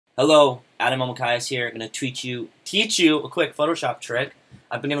Hello, Elmakias here. I'm going to teach you a quick Photoshop trick.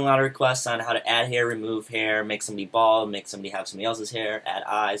 I've been getting a lot of requests on how to add hair, remove hair, make somebody bald, make somebody have somebody else's hair, add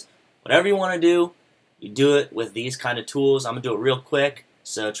eyes. Whatever you want to do, you do it with these kind of tools. I'm going to do it real quick,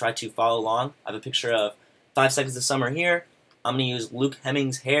 so try to follow along. I have a picture of 5 seconds of summer here. I'm going to use Luke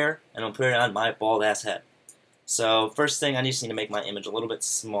Hemmings' hair, and I'm going to put it on my bald-ass head. So first thing, I just need to make my image a little bit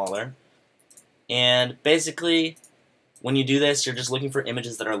smaller. And basically, when you do this, you're just looking for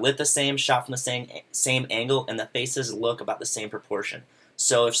images that are lit the same, shot from the same angle, and the faces look about the same proportion.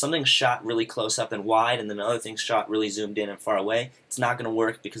 So if something's shot really close up and wide, and then another thing's shot really zoomed in and far away, it's not going to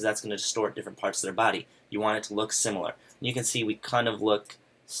work because that's going to distort different parts of their body. You want it to look similar. And you can see we kind of look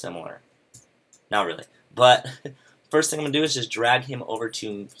similar. Not really. But first thing I'm going to do is just drag him over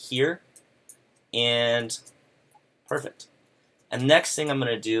to here, and perfect. And next thing I'm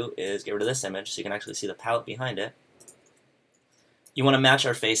going to do is get rid of this image so you can actually see the palette behind it. You want to match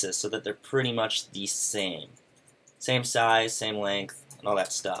our faces so that they're pretty much the same. Same size, same length, and all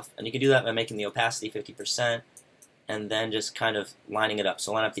that stuff. And you can do that by making the opacity 50% and then just kind of lining it up.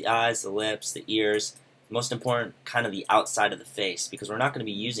 So line up the eyes, the lips, the ears. Most important, kind of the outside of the face, because we're not going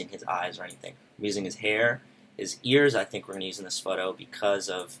to be using his eyes or anything. We're using his hair. His ears, I think we're going to use in this photo because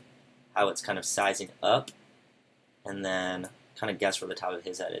of how it's kind of sizing up. And then kind of guess where the top of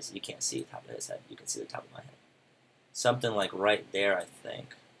his head is. You can't see the top of his head. You can see the top of my head. Something like right there, I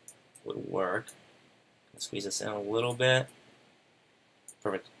think, would work. Squeeze this in a little bit.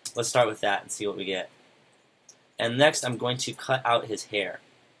 Perfect. Let's start with that and see what we get. And next, I'm going to cut out his hair.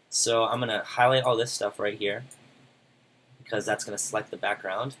 So I'm going to highlight all this stuff right here because that's going to select the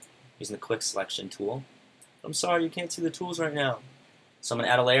background using the quick selection tool. I'm sorry, you can't see the tools right now. So I'm going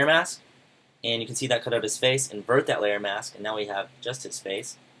to add a layer mask, and you can see that cut out his face. Invert that layer mask, and now we have just his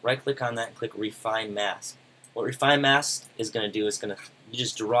face. Right-click on that and click Refine Mask. What Refine Mask is going to do is you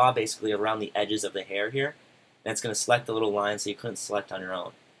just draw basically around the edges of the hair here, and it's going to select the little lines that you couldn't select on your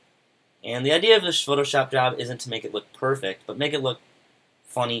own. And the idea of this Photoshop job isn't to make it look perfect, but make it look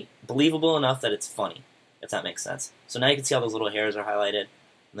funny, believable enough that it's funny, if that makes sense. So now you can see all those little hairs are highlighted,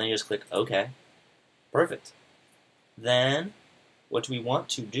 and then you just click OK. Perfect. Then what we want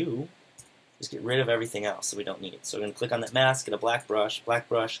to do is get rid of everything else that we don't need. So we're going to click on that mask, get a black brush. Black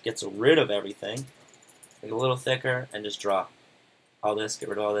brush gets rid of everything. Make it a little thicker and just draw. All this, get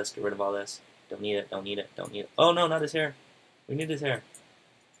rid of all this, get rid of all this. Don't need it, don't need it, don't need it. Oh no, not his hair. We need his hair.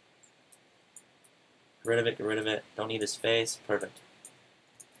 Get rid of it, get rid of it. Don't need his face. Perfect.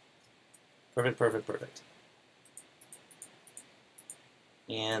 Perfect, perfect, perfect.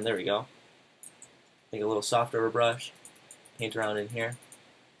 And there we go. Make it a little softer of a brush. Paint around in here.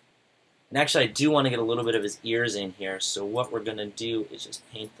 And actually I do want to get a little bit of his ears in here, so what we're going to do is just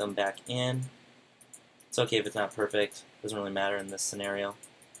paint them back in. It's okay if it's not perfect. Doesn't really matter in this scenario.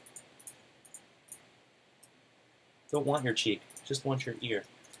 Don't want your cheek. Just want your ear.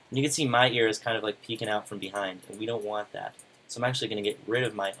 And you can see my ear is kind of like peeking out from behind, and we don't want that. So I'm actually going to get rid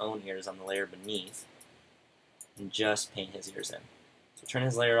of my own ears on the layer beneath and just paint his ears in. So turn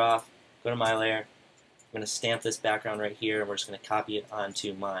his layer off, go to my layer. I'm going to stamp this background right here, and we're just going to copy it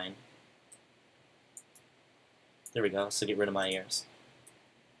onto mine. There we go. So get rid of my ears.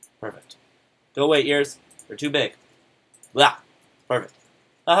 Perfect. Go away, ears. They're too big. Blah. Perfect.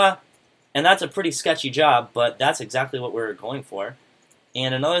 And that's a pretty sketchy job, but that's exactly what we're going for.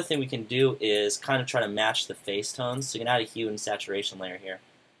 And another thing we can do is kind of try to match the face tones. So you can add a hue and saturation layer here.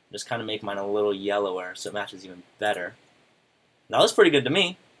 Just kind of make mine a little yellower so it matches even better. That looks pretty good to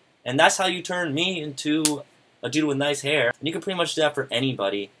me. And that's how you turn me into a dude with nice hair. And you can pretty much do that for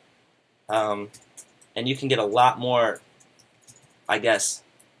anybody. And you can get a lot more, I guess,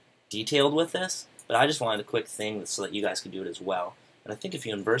 detailed with this, but I just wanted a quick thing so that you guys could do it as well. And I think if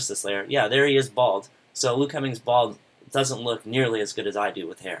you inverse this layer, yeah, there he is bald. So Luke Hemmings bald doesn't look nearly as good as I do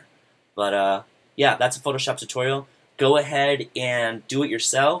with hair. But yeah, that's a Photoshop tutorial. Go ahead and do it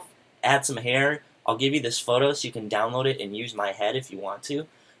yourself. Add some hair. I'll give you this photo so you can download it and use my head if you want to,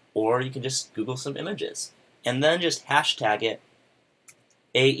 or you can just Google some images. And then just hashtag it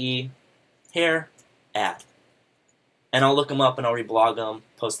AE hair ad. And I'll look them up and I'll reblog them,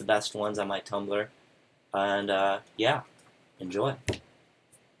 post the best ones on my Tumblr. And yeah, enjoy.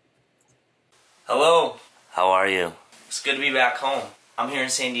 Hello. How are you? It's good to be back home. I'm here in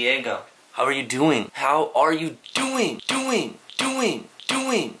San Diego. How are you doing? How are you doing?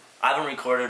 I haven't recorded